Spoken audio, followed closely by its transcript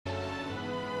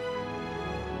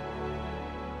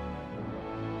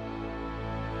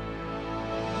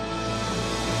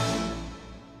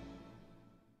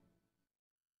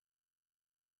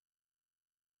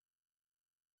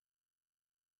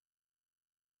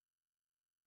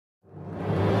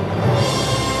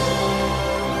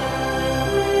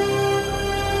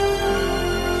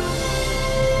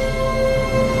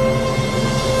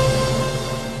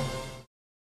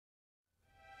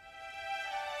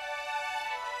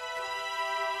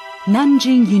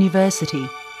Nanjing University,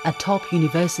 a top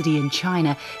university in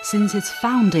China since its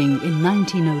founding in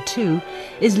 1902,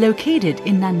 is located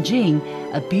in Nanjing,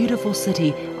 a beautiful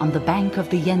city on the bank of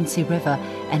the Yangtze River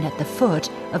and at the foot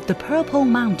of the Purple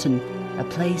Mountain, a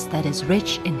place that is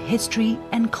rich in history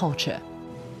and culture.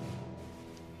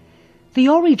 The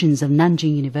origins of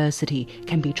Nanjing University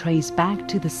can be traced back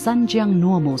to the Sanjiang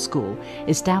Normal School,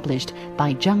 established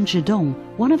by Zhang Zhidong,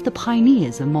 one of the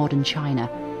pioneers of modern China,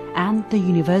 and the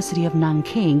University of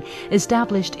Nanking,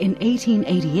 established in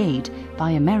 1888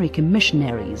 by American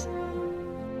missionaries.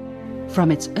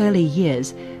 From its early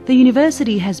years, the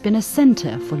university has been a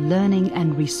center for learning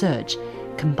and research,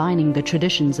 combining the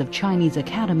traditions of Chinese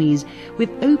academies with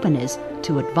openness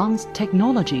to advanced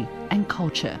technology and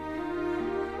culture.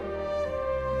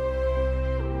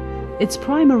 Its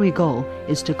primary goal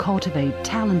is to cultivate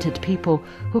talented people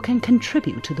who can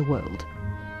contribute to the world.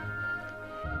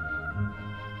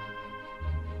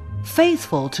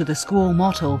 Faithful to the school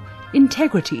motto,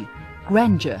 integrity,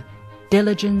 grandeur,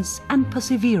 diligence and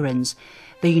perseverance,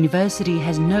 the university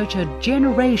has nurtured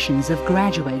generations of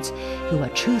graduates who are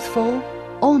truthful,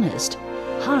 honest,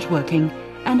 hardworking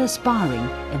and aspiring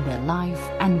in their life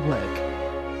and work.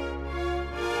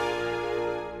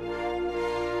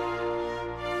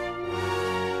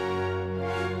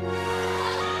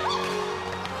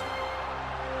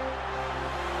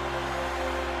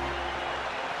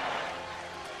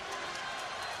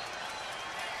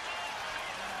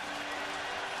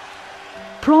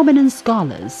 Prominent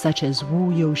scholars such as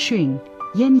Wu Youxun,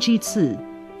 Yan Jitzi,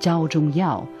 Zhao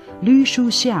Zhongyao, Lu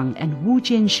Shuxiang and Wu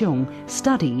Jianxiong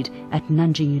studied at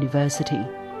Nanjing University.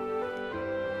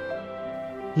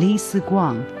 Li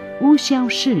Siguang, Wu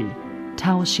Xiaoshi,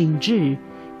 Tao Xingzhi,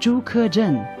 Zhu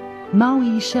Kezhen, Mao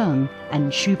Yisheng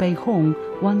and Xu Beihong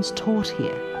once taught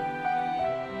here.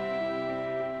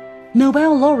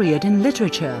 Nobel laureate in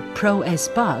literature Pro S.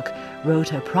 Buck wrote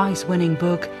her prize-winning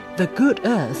book The Good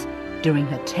Earth during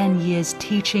her 10 years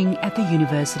teaching at the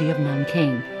University of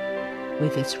Nanking.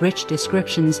 With its rich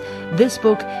descriptions, this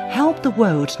book helped the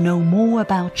world know more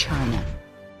about China.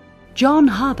 John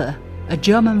Haber, a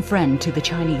German friend to the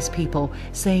Chinese people,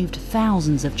 saved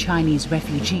thousands of Chinese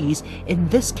refugees in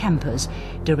this campus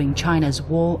during China's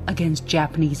war against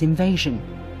Japanese invasion.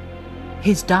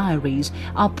 His diaries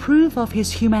are proof of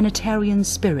his humanitarian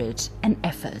spirit and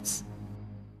efforts.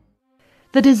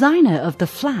 The designer of the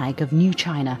flag of New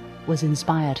China was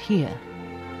inspired here.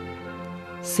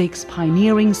 6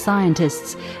 pioneering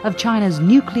scientists of China's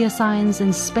nuclear science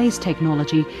and space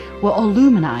technology were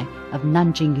alumni of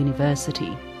Nanjing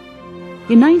University.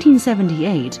 In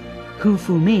 1978, Hu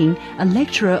Fuming, a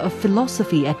lecturer of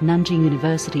philosophy at Nanjing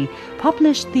University,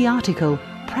 published the article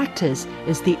 "Practice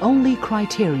is the only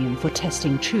criterion for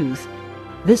testing truth."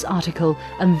 This article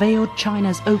unveiled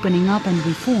China's opening up and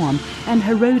reform and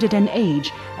heralded an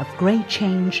age of great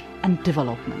change and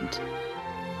development.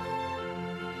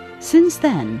 Since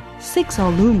then, 6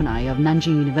 alumni of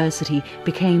Nanjing University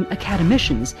became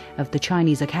academicians of the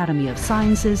Chinese Academy of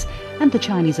Sciences and the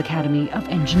Chinese Academy of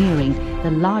Engineering, the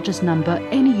largest number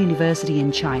any university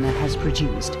in China has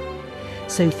produced.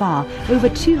 So far, over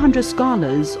 200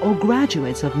 scholars or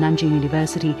graduates of Nanjing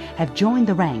University have joined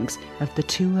the ranks of the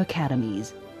 2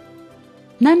 academies.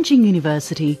 Nanjing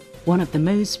University, one of the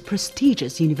most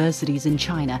prestigious universities in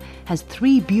China, has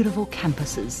 3 beautiful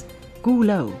campuses: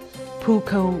 Gulou,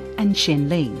 Pukou and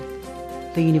Xianling.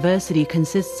 The university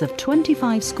consists of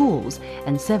 25 schools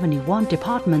and 71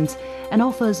 departments and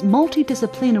offers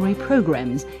multidisciplinary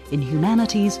programs in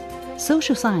humanities,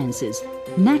 social sciences,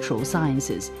 natural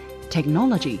sciences,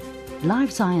 technology, life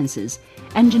sciences,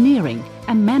 engineering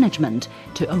and management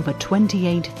to over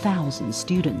 28,000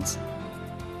 students.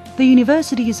 The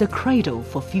university is a cradle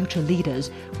for future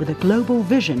leaders with a global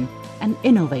vision and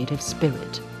innovative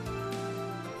spirit.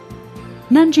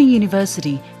 Nanjing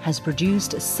University has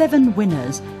produced 7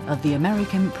 winners of the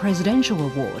American Presidential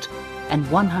Award and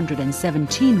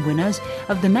 117 winners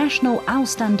of the National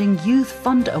Outstanding Youth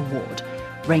Fund Award,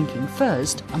 ranking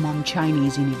first among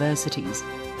Chinese universities.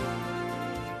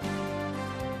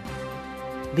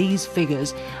 These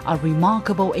figures are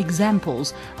remarkable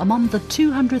examples among the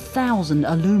 200,000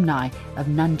 alumni of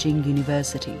Nanjing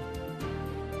University.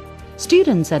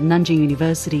 Students at Nanjing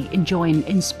University enjoy an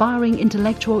inspiring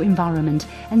intellectual environment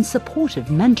and supportive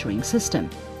mentoring system.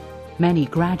 Many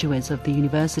graduates of the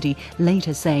university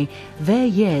later say their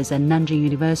years at Nanjing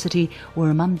University were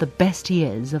among the best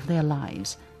years of their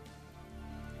lives.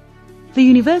 The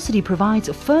university provides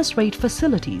first-rate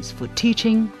facilities for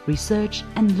teaching, research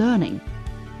and learning.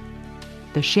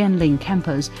 The Xianling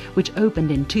campus, which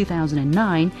opened in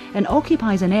 2009 and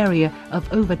occupies an area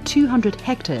of over 200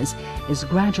 hectares, is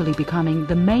gradually becoming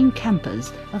the main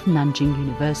campus of Nanjing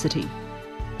University.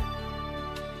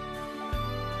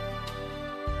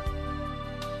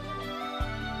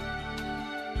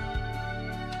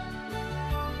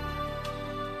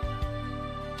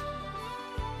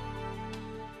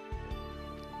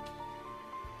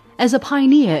 As a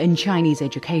pioneer in Chinese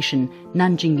education,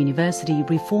 Nanjing University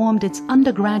reformed its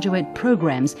undergraduate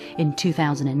programs in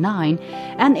 2009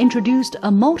 and introduced a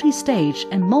multi-stage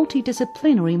and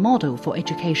multidisciplinary model for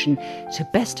education to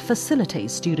best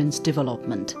facilitate students'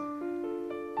 development.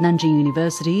 Nanjing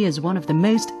University is one of the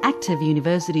most active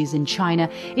universities in China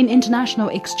in international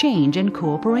exchange and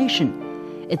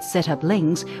cooperation. It set up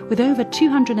links with over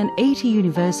 280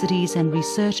 universities and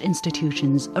research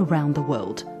institutions around the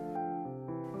world.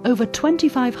 Over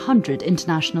 2,500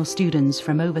 international students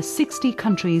from over 60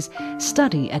 countries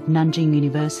study at Nanjing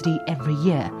University every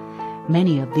year.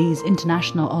 Many of these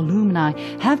international alumni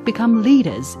have become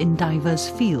leaders in diverse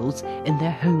fields in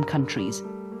their home countries.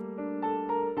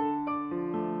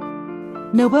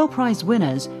 Nobel Prize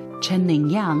winners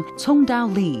Chen-Ning Yang,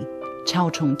 Congdao Li,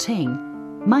 Chao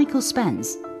Chong-ting, Michael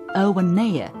Spence, Erwin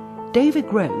Neyer, David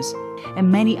Gross,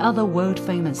 and many other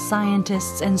world-famous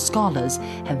scientists and scholars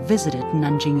have visited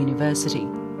Nanjing University.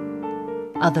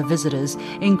 Other visitors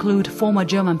include former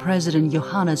German President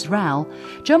Johannes Rau,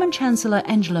 German Chancellor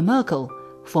Angela Merkel,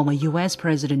 former US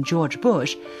President George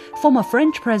Bush, former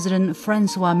French President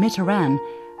François Mitterrand,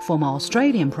 former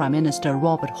Australian Prime Minister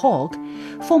Robert Hawke,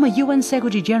 former UN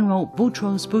Secretary-General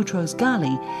Boutros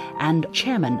Boutros-Ghali, and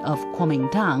Chairman of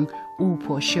Kuomintang, Wu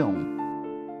Po-xiong.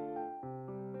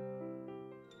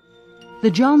 The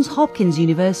Johns Hopkins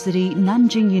University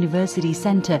Nanjing University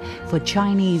Center for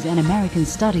Chinese and American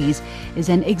Studies is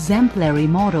an exemplary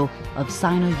model of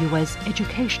Sino-US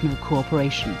educational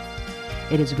cooperation.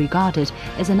 It is regarded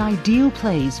as an ideal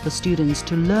place for students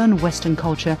to learn Western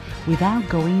culture without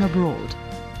going abroad.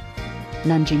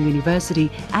 Nanjing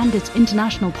University and its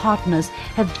international partners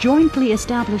have jointly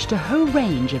established a whole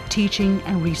range of teaching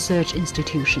and research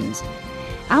institutions.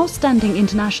 Outstanding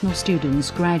international students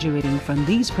graduating from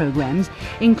these programs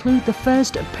include the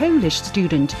first Polish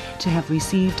student to have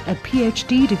received a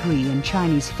PhD degree in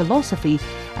Chinese philosophy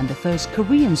and the first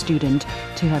Korean student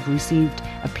to have received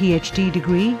a PhD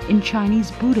degree in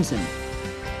Chinese Buddhism.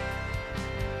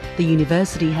 The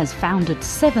university has founded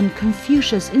 7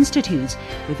 Confucius Institutes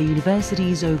with the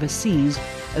universities overseas,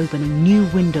 opening new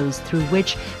windows through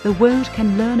which the world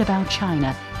can learn about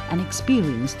China and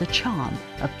experience the charm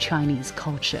of Chinese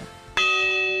culture.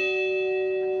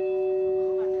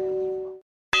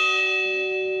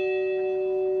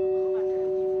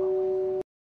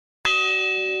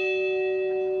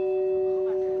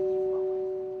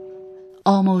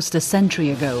 Almost a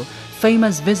century ago,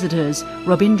 famous visitors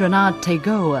Rabindranath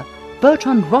Tagore,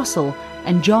 Bertrand Russell,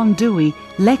 and John Dewey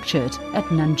lectured at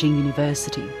Nanjing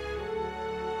University.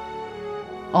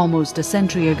 Almost a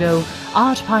century ago,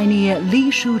 art pioneer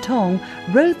Li Shutong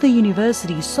wrote the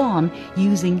university song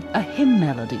using a hymn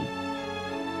melody.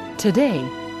 Today,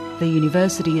 the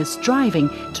university is striving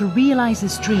to realize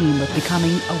its dream of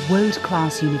becoming a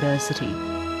world-class university.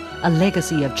 A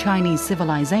legacy of Chinese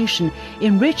civilization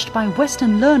enriched by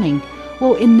Western learning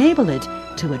will enable it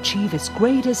to achieve its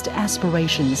greatest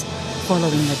aspirations,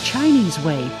 following the Chinese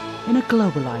way in a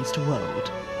globalized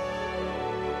world.